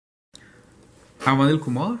I'm Anil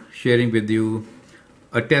Kumar, sharing with you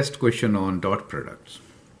a test question on dot products.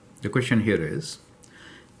 The question here is,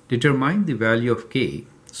 determine the value of k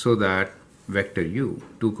so that vector u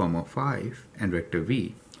 2, 5 and vector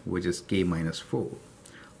v, which is k minus 4,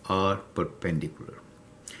 are perpendicular.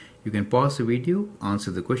 You can pause the video, answer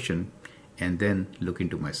the question, and then look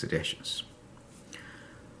into my suggestions.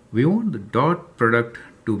 We want the dot product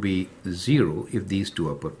to be 0 if these two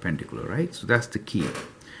are perpendicular, right? So that's the key.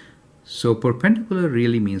 So perpendicular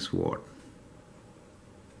really means what?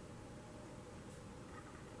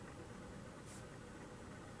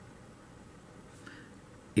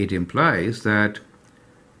 It implies that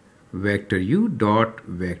vector u dot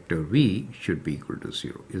vector v should be equal to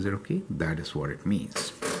 0. Is it okay? That is what it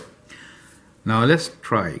means. Now let's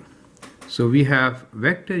try. So we have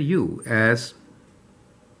vector u as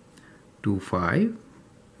 2, 5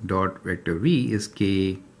 dot vector v is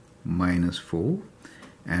k minus 4,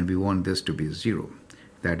 and we want this to be 0.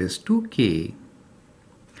 That is 2k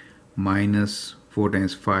minus 4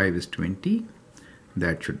 times 5 is 20.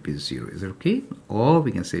 That should be 0. Is it okay? Or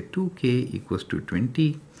we can say 2k equals to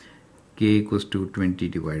 20, k equals to 20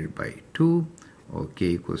 divided by 2, or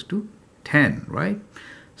k equals to 10, right?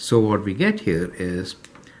 So what we get here is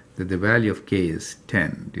that the value of k is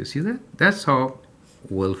 10. Do you see that? That's how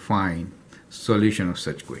we'll find solution of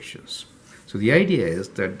such questions. So the idea is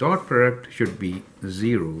that dot product should be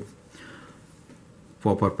 0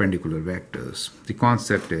 for perpendicular vectors. The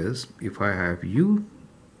concept is, if I have u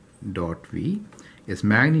dot v is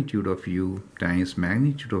magnitude of u times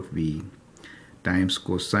magnitude of v times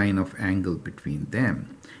cosine of angle between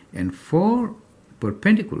them, and for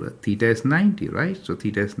perpendicular theta is 90, right? So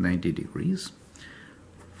theta is 90 degrees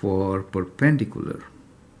for perpendicular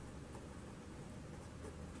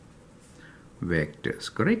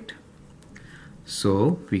vectors, correct?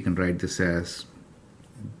 So we can write this as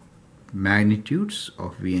magnitudes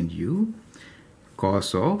of v and u,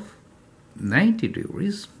 cos of 90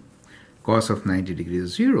 degrees. Cos of 90 degrees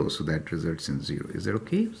is 0, so that results in 0. Is that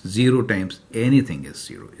okay? 0 times anything is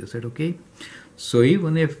 0. Is that okay? So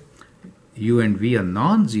even if u and v are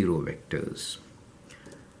non-zero vectors,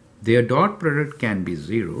 their dot product can be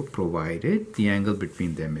 0 provided the angle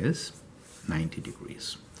between them is 90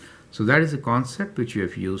 degrees. So that is a concept which we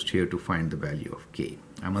have used here to find the value of k.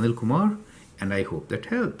 I'm Anil Kumar, and I hope that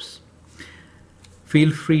helps.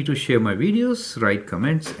 Feel free to share my videos, write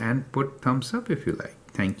comments, and put thumbs up if you like.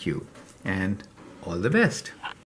 Thank you, and all the best.